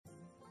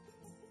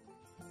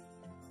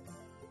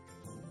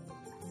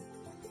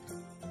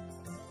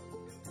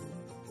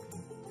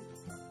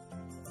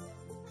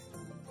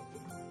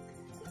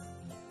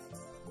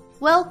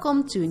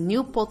Welcome to a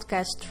new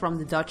podcast from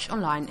the Dutch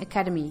Online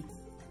Academy.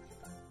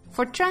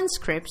 For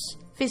transcripts,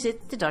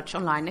 visit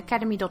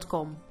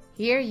thedutchonlineacademy.com.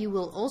 Here you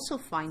will also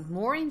find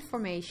more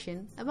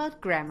information about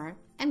grammar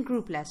and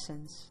group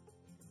lessons.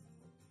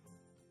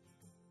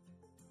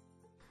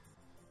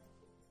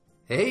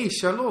 Hey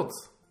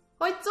Charlotte.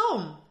 Hoi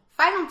Tom,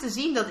 fijn om te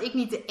zien dat ik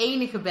niet de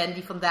enige ben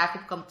die vandaag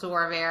op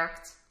kantoor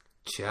werkt.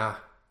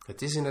 Tja,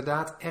 het is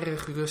inderdaad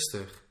erg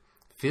rustig.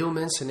 Veel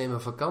mensen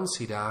nemen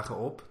vakantiedagen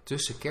op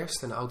tussen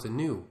kerst en oud en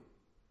nieuw.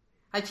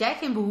 Had jij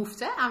geen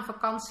behoefte aan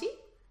vakantie?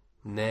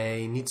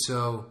 Nee, niet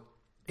zo.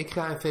 Ik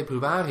ga in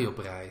februari op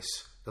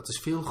reis. Dat is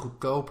veel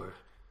goedkoper.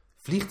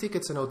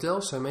 Vliegtickets en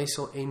hotels zijn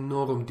meestal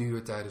enorm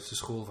duur tijdens de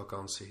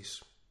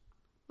schoolvakanties.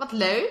 Wat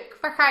leuk,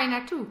 waar ga je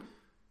naartoe?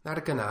 Naar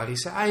de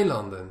Canarische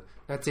eilanden,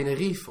 naar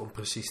Tenerife om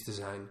precies te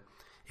zijn.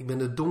 Ik ben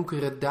de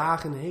donkere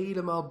dagen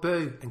helemaal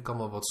beu en kan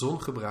wel wat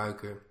zon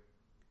gebruiken.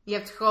 Je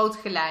hebt groot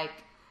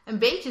gelijk. Een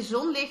beetje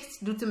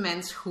zonlicht doet de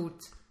mens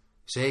goed.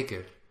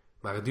 Zeker,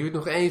 maar het duurt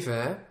nog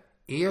even hè.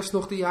 Eerst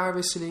nog de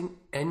jaarwisseling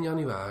en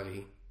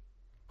januari.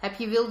 Heb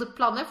je wilde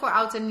plannen voor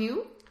oud en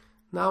nieuw?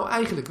 Nou,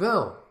 eigenlijk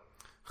wel.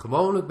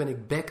 Gewoonlijk ben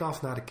ik back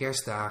af na de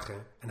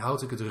kerstdagen en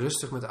houd ik het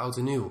rustig met oud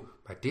en nieuw.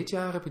 Maar dit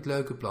jaar heb ik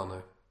leuke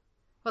plannen.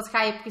 Wat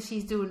ga je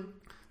precies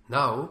doen?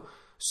 Nou,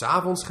 's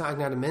avonds ga ik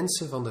naar de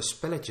mensen van de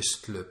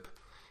Spelletjesclub.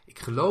 Ik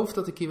geloof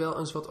dat ik je wel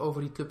eens wat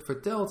over die club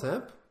verteld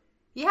heb.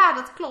 Ja,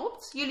 dat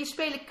klopt. Jullie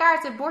spelen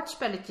kaart- en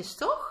bordspelletjes,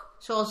 toch?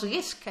 Zoals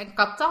Risk en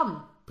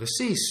Catan.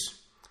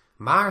 Precies.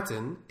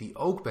 Maarten, die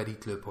ook bij die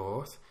club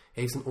hoort,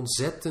 heeft een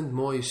ontzettend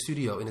mooie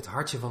studio in het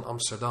hartje van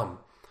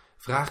Amsterdam.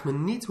 Vraag me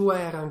niet hoe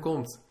hij eraan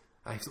komt.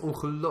 Hij heeft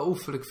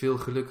ongelooflijk veel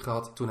geluk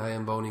gehad toen hij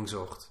een woning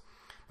zocht.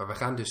 Maar we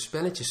gaan dus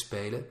spelletjes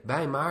spelen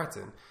bij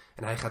Maarten.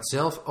 En hij gaat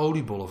zelf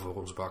oliebollen voor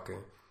ons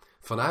bakken.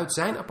 Vanuit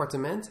zijn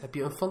appartement heb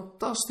je een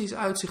fantastisch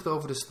uitzicht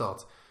over de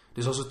stad.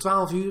 Dus als het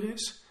 12 uur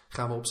is,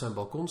 gaan we op zijn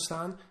balkon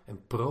staan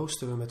en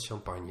proosten we met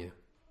champagne.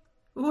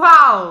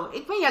 Wauw,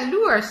 ik ben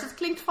jaloers. Dat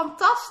klinkt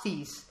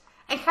fantastisch.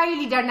 En gaan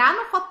jullie daarna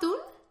nog wat doen?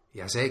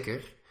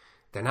 Jazeker.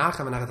 Daarna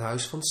gaan we naar het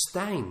huis van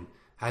Stijn.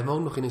 Hij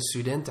woont nog in een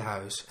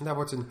studentenhuis en daar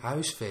wordt een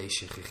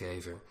huisfeestje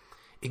gegeven.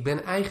 Ik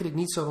ben eigenlijk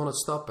niet zo van het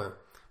stappen,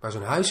 maar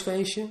zo'n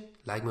huisfeestje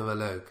lijkt me wel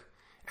leuk.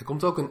 Er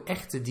komt ook een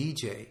echte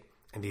DJ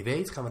en wie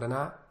weet gaan we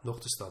daarna nog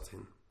de stad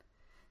in.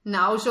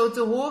 Nou, zo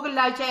te horen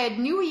luid jij het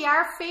nieuwe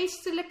jaar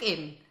feestelijk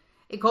in.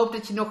 Ik hoop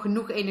dat je nog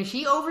genoeg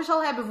energie over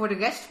zal hebben voor de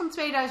rest van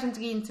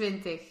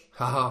 2023.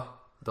 Haha,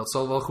 dat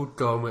zal wel goed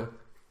komen.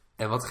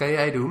 En wat ga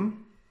jij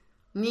doen?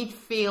 Niet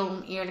veel,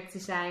 om eerlijk te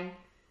zijn.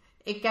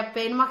 Ik heb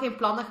helemaal geen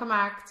plannen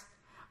gemaakt.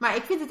 Maar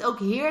ik vind het ook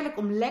heerlijk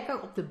om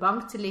lekker op de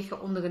bank te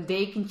liggen onder een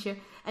dekentje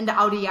en de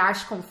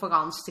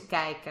oudejaarsconferentie te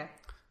kijken.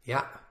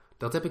 Ja,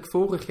 dat heb ik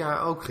vorig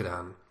jaar ook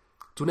gedaan.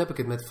 Toen heb ik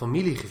het met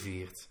familie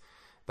gevierd.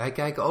 Wij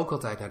kijken ook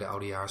altijd naar de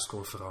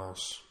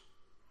oudejaarsconferentie.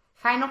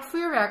 Ga je nog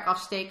vuurwerk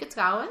afsteken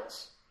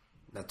trouwens?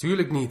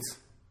 Natuurlijk niet.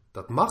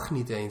 Dat mag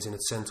niet eens in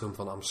het centrum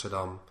van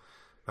Amsterdam.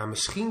 Maar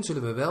misschien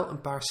zullen we wel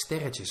een paar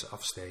sterretjes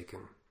afsteken.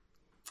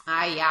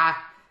 Ah ja,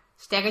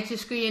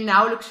 sterretjes kun je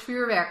nauwelijks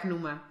vuurwerk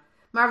noemen.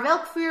 Maar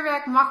welk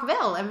vuurwerk mag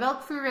wel en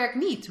welk vuurwerk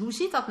niet? Hoe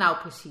zit dat nou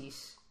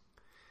precies?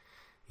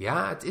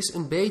 Ja, het is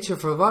een beetje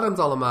verwarrend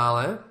allemaal,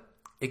 hè?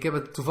 Ik heb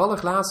het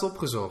toevallig laatst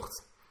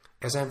opgezocht.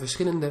 Er zijn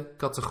verschillende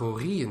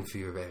categorieën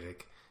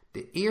vuurwerk.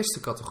 De eerste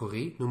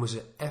categorie noemen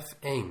ze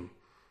F1.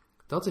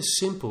 Dat is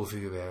simpel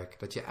vuurwerk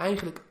dat je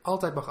eigenlijk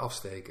altijd mag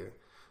afsteken.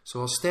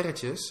 Zoals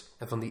sterretjes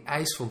en van die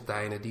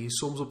ijsfonteinen die je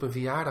soms op een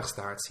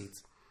verjaardagstaart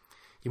ziet.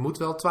 Je moet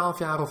wel 12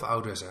 jaar of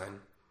ouder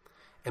zijn.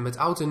 En met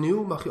oud en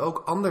nieuw mag je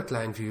ook ander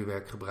klein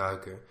vuurwerk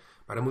gebruiken.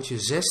 Maar dan moet je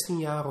 16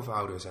 jaar of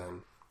ouder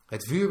zijn.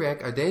 Het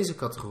vuurwerk uit deze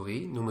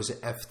categorie noemen ze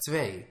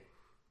F2.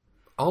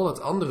 Al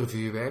het andere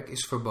vuurwerk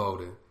is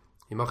verboden.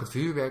 Je mag het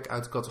vuurwerk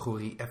uit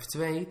categorie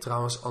F2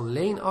 trouwens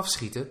alleen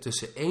afschieten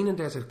tussen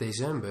 31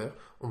 december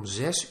om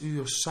 6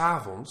 uur 's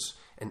avonds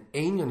en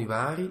 1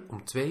 januari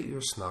om 2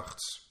 uur 's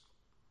nachts.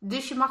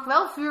 Dus je mag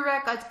wel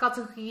vuurwerk uit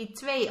categorie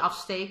 2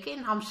 afsteken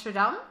in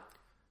Amsterdam?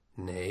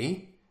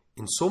 Nee,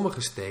 in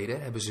sommige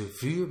steden hebben ze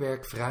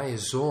vuurwerkvrije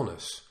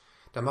zones.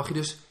 Daar mag je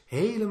dus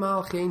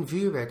helemaal geen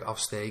vuurwerk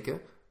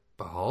afsteken,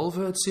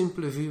 behalve het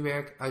simpele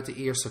vuurwerk uit de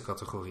eerste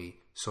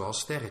categorie, zoals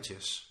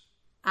sterretjes.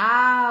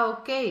 Ah,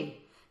 oké.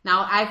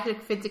 Nou,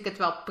 eigenlijk vind ik het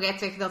wel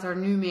prettig dat er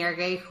nu meer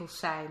regels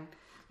zijn.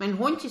 Mijn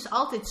hondje is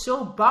altijd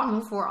zo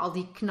bang voor al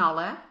die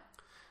knallen.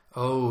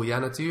 Oh, ja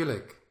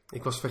natuurlijk.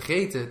 Ik was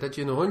vergeten dat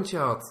je een hondje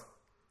had.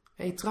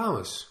 Hé,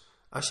 trouwens,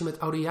 als je met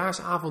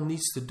oudejaarsavond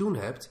niets te doen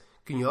hebt,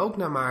 kun je ook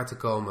naar Maarten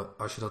komen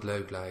als je dat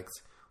leuk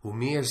lijkt. Hoe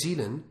meer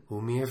zielen,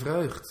 hoe meer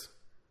vreugd.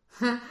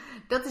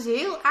 Dat is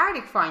heel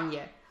aardig van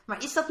je.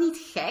 Maar is dat niet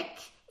gek?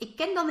 Ik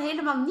ken dan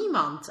helemaal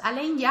niemand,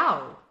 alleen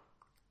jou.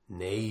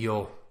 Nee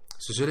joh,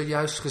 ze zullen het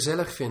juist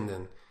gezellig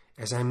vinden.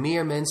 Er zijn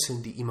meer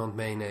mensen die iemand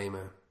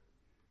meenemen.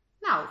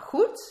 Nou,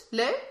 goed,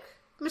 leuk.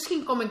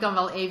 Misschien kom ik dan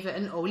wel even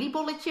een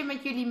oliebolletje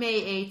met jullie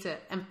mee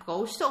eten en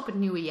proosten op het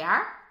nieuwe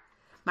jaar.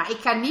 Maar ik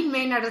ga niet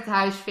mee naar dat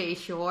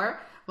huisfeestje hoor,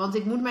 want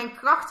ik moet mijn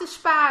krachten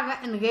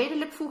sparen en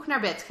redelijk vroeg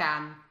naar bed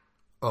gaan.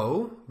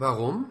 Oh,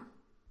 waarom?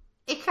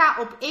 Ik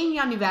ga op 1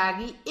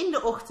 januari in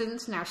de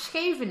ochtend naar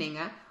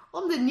Scheveningen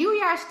om de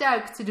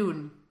nieuwjaarsduik te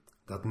doen.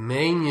 Dat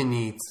meen je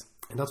niet.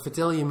 En dat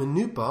vertel je me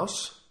nu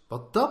pas?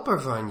 Wat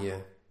dapper van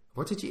je.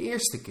 Wordt het je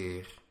eerste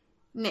keer?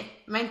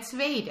 Nee, mijn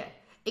tweede.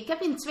 Ik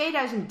heb in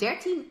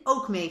 2013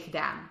 ook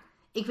meegedaan.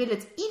 Ik wil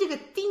het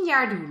iedere 10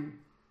 jaar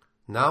doen.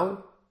 Nou,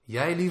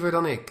 jij liever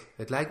dan ik.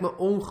 Het lijkt me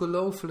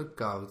ongelooflijk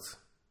koud.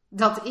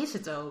 Dat is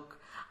het ook.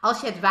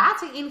 Als je het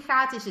water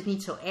ingaat is het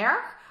niet zo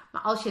erg,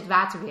 maar als je het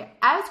water weer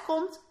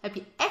uitkomt, heb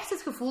je echt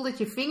het gevoel dat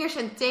je vingers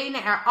en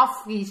tenen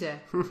eraf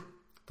vriezen.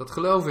 Dat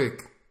geloof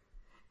ik.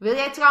 Wil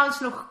jij trouwens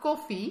nog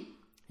koffie?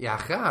 Ja,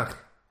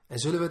 graag. En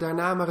zullen we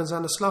daarna maar eens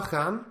aan de slag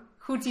gaan?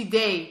 Goed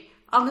idee.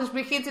 Anders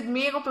begint het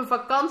meer op een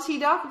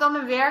vakantiedag dan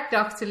een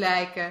werkdag te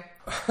lijken.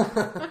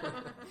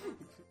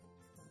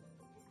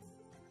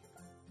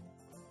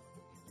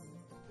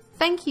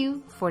 Thank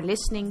you for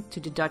listening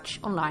to the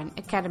Dutch Online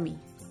Academy.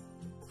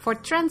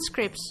 For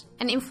transcripts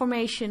and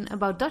information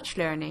about Dutch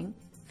learning,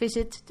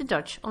 visit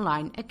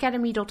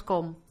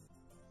thedutchonlineacademy.com.